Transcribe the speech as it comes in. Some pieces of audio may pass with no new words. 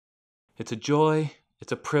It's a joy,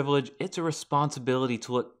 it's a privilege, it's a responsibility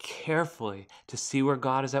to look carefully to see where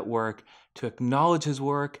God is at work, to acknowledge His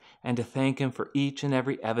work, and to thank Him for each and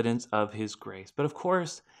every evidence of His grace. But of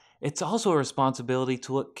course, it's also a responsibility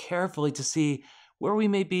to look carefully to see where we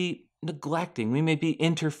may be neglecting, we may be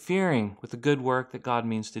interfering with the good work that God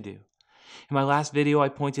means to do. In my last video, I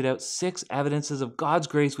pointed out 6 evidences of God's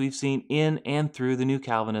grace we've seen in and through the New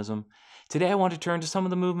Calvinism. Today, I want to turn to some of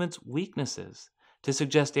the movement's weaknesses to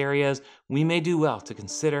suggest areas we may do well to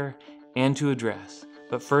consider and to address.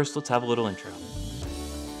 But first, let's have a little intro.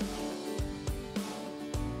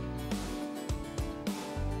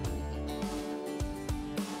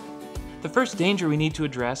 The first danger we need to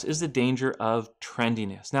address is the danger of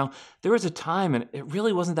trendiness. Now, there was a time, and it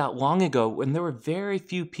really wasn't that long ago, when there were very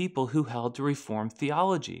few people who held to Reformed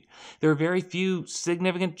theology. There were very few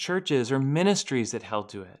significant churches or ministries that held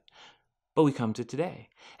to it. But we come to today,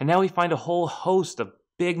 and now we find a whole host of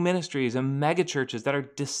big ministries and megachurches that are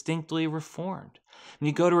distinctly Reformed. When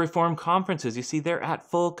you go to Reformed conferences, you see they're at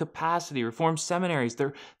full capacity. Reformed seminaries,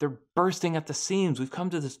 they're bursting at the seams. We've come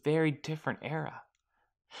to this very different era.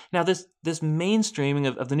 Now, this mainstreaming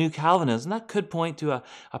of the New Calvinism, that could point to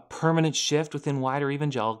a permanent shift within wider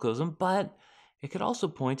evangelicalism, but it could also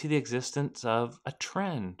point to the existence of a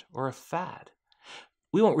trend or a fad.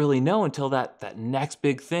 We won't really know until that next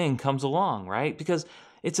big thing comes along, right? Because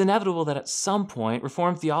it's inevitable that at some point,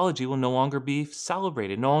 Reformed theology will no longer be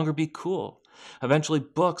celebrated, no longer be cool. Eventually,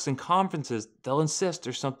 books and conferences, they'll insist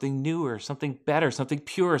there's something newer, something better, something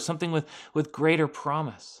pure, something with greater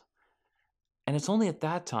promise. And it's only at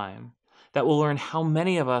that time that we'll learn how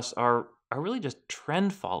many of us are really just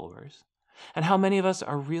trend followers and how many of us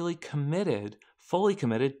are really committed, fully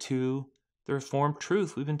committed to the Reformed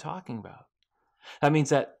truth we've been talking about. That means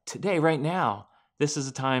that today, right now, this is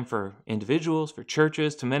a time for individuals, for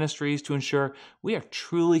churches, to ministries to ensure we are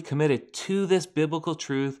truly committed to this biblical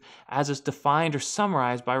truth as it's defined or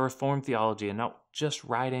summarized by Reformed theology and not just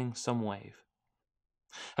riding some wave.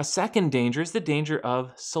 A second danger is the danger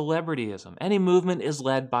of celebrityism. Any movement is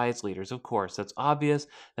led by its leaders, of course. That's obvious,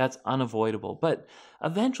 that's unavoidable. But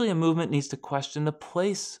eventually a movement needs to question the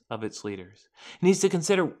place of its leaders. It needs to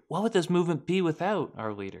consider, what would this movement be without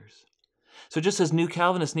our leaders? So just as New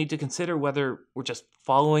Calvinists need to consider whether we're just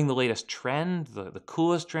following the latest trend, the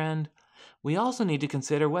coolest trend, we also need to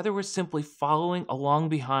consider whether we're simply following along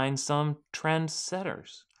behind some trend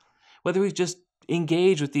setters, whether we've just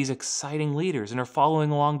engaged with these exciting leaders and are following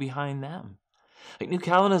along behind them. New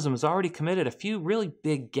Calvinism has already committed a few really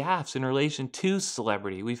big gaffes in relation to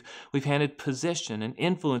celebrity. We've handed position and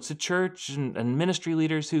influence to church and ministry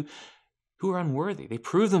leaders who are unworthy. They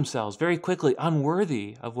prove themselves very quickly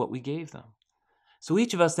unworthy of what we gave them. So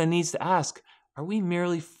each of us then needs to ask, are we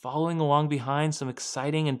merely following along behind some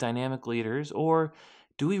exciting and dynamic leaders, or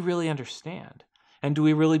do we really understand? And do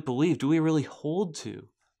we really believe? Do we really hold to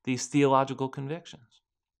these theological convictions?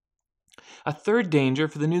 A third danger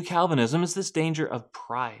for the New Calvinism is this danger of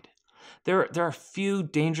pride. There are few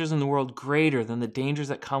dangers in the world greater than the dangers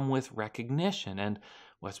that come with recognition. And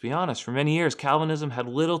let's be honest, for many years, Calvinism had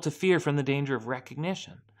little to fear from the danger of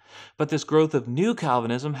recognition. But this growth of New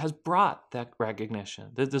Calvinism has brought that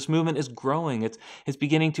recognition. This movement is growing. It's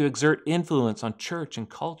beginning to exert influence on church and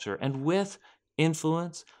culture. And with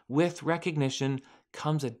influence, with recognition,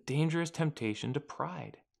 comes a dangerous temptation to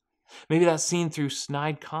pride. Maybe that's seen through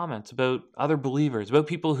snide comments about other believers, about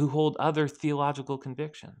people who hold other theological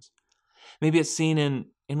convictions. Maybe it's seen in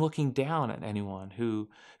looking down at anyone who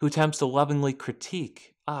attempts to lovingly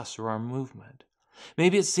critique us or our movement.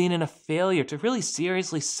 Maybe it's seen in a failure to really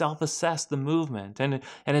seriously self-assess the movement and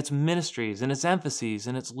its ministries and its emphases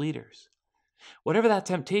and its leaders. Whatever that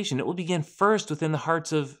temptation, it will begin first within the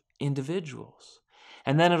hearts of individuals.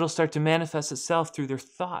 And then it'll start to manifest itself through their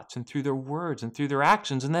thoughts and through their words and through their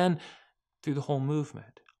actions and then through the whole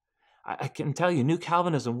movement. I can tell you, New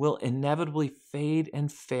Calvinism will inevitably fade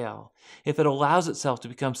and fail if it allows itself to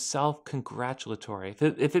become self-congratulatory,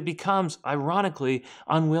 if it becomes, ironically,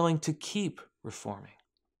 unwilling to keep reforming.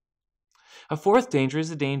 A fourth danger is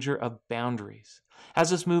the danger of boundaries. As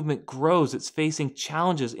this movement grows, it's facing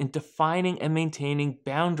challenges in defining and maintaining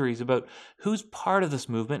boundaries about who's part of this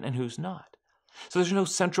movement and who's not. So there's no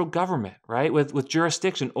central government, right, with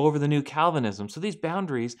jurisdiction over the New Calvinism. So these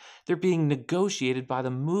boundaries, they're being negotiated by the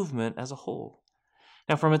movement as a whole.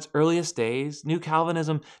 Now, from its earliest days, New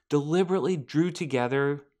Calvinism deliberately drew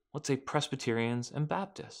together, let's say, Presbyterians and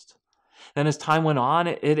Baptists. Then as time went on,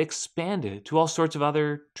 it expanded to all sorts of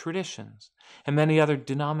other traditions and many other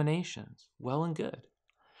denominations. Well and good.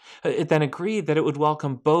 It then agreed that it would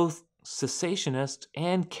welcome both cessationists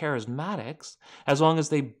and charismatics, as long as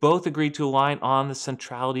they both agreed to align on the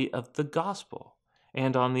centrality of the gospel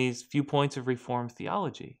and on these few points of Reformed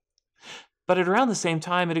theology. But at around the same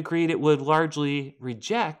time, it agreed it would largely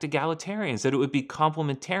reject egalitarians, that it would be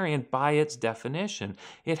complementarian by its definition.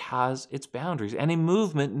 It has its boundaries. Any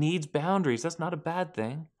movement needs boundaries. That's not a bad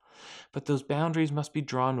thing. But those boundaries must be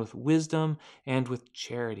drawn with wisdom and with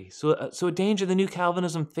charity. So a danger the new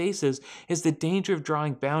Calvinism faces is the danger of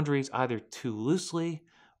drawing boundaries either too loosely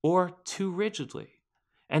or too rigidly,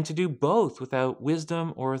 and to do both without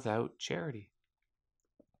wisdom or without charity.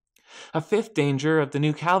 A fifth danger of the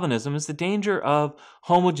new Calvinism is the danger of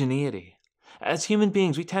homogeneity. As human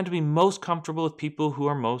beings, we tend to be most comfortable with people who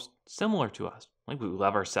are most similar to us. Like we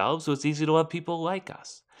love ourselves, so it's easy to love people like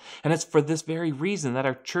us. And it's for this very reason that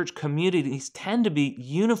our church communities tend to be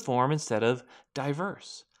uniform instead of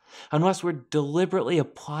diverse. Unless we're deliberately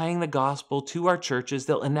applying the gospel to our churches,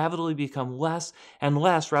 they'll inevitably become less and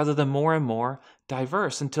less rather than more and more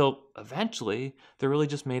diverse until eventually they're really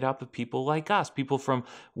just made up of people like us, people from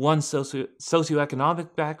one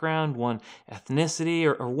socioeconomic background, one ethnicity,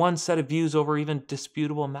 or one set of views over even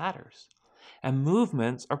disputable matters. And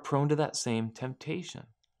movements are prone to that same temptation.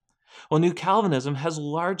 Well, New Calvinism has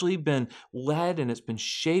largely been led and it's been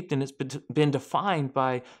shaped and it's been defined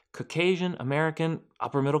by Caucasian, American,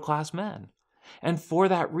 upper middle class men. And for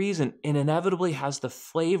that reason, it inevitably has the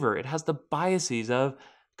flavor, it has the biases of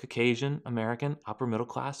Caucasian, American, upper middle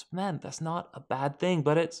class men. That's not a bad thing,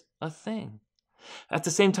 but it's a thing. At the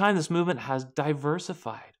same time, this movement has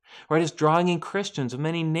diversified, right? It's drawing in Christians of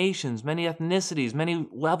many nations, many ethnicities, many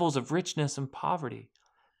levels of richness and poverty.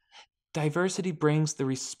 Diversity brings the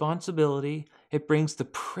responsibility, it brings the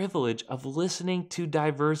privilege of listening to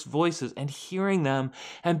diverse voices and hearing them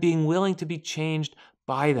and being willing to be changed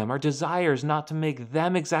by them. Our desire is not to make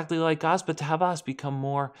them exactly like us, but to have us become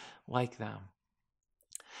more like them.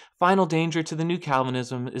 Final danger to the new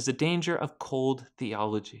Calvinism is the danger of cold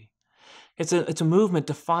theology. It's a movement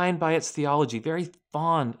defined by its theology, very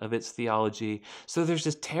fond of its theology. So there's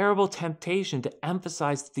this terrible temptation to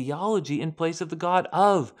emphasize theology in place of the God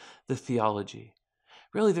of the theology.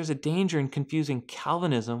 Really, there's a danger in confusing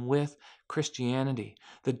Calvinism with Christianity,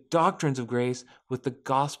 the doctrines of grace with the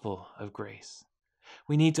gospel of grace.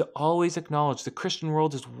 We need to always acknowledge the Christian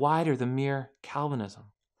world is wider than mere Calvinism.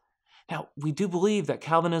 Now, we do believe that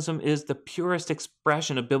Calvinism is the purest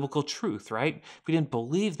expression of biblical truth, right? If we didn't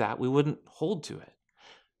believe that, we wouldn't hold to it.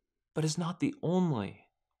 But it's not the only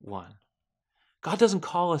one. God doesn't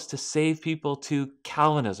call us to save people to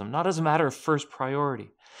Calvinism, not as a matter of first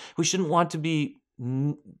priority. We shouldn't want to be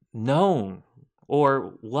known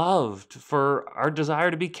or loved for our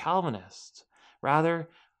desire to be Calvinists. Rather,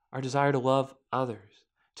 our desire to love others,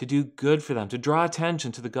 to do good for them, to draw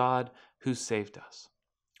attention to the God who saved us.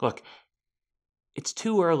 Look, it's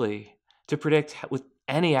too early to predict with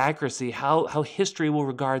any accuracy how history will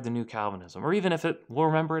regard the new Calvinism, or even if it will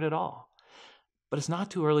remember it at all. But it's not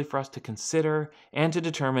too early for us to consider and to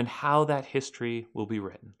determine how that history will be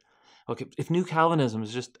written. Look, if new Calvinism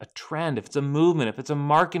is just a trend, if it's a movement, if it's a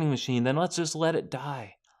marketing machine, then let's just let it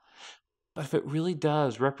die. But if it really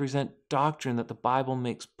does represent doctrine that the Bible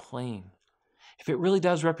makes plain, if it really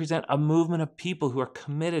does represent a movement of people who are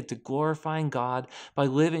committed to glorifying God by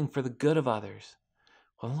living for the good of others,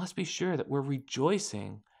 well, then let's be sure that we're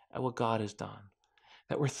rejoicing at what God has done,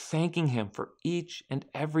 that we're thanking Him for each and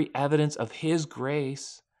every evidence of His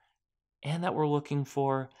grace, and that we're looking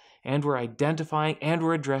for, and we're identifying, and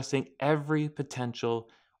we're addressing every potential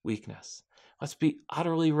weakness. Let's be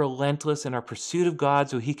utterly relentless in our pursuit of God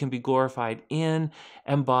so He can be glorified in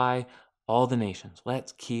and by all the nations.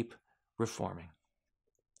 Let's keep reforming.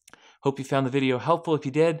 Hope you found the video helpful. If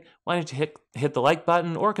you did, why don't you hit the like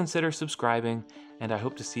button or consider subscribing, and I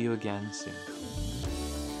hope to see you again soon.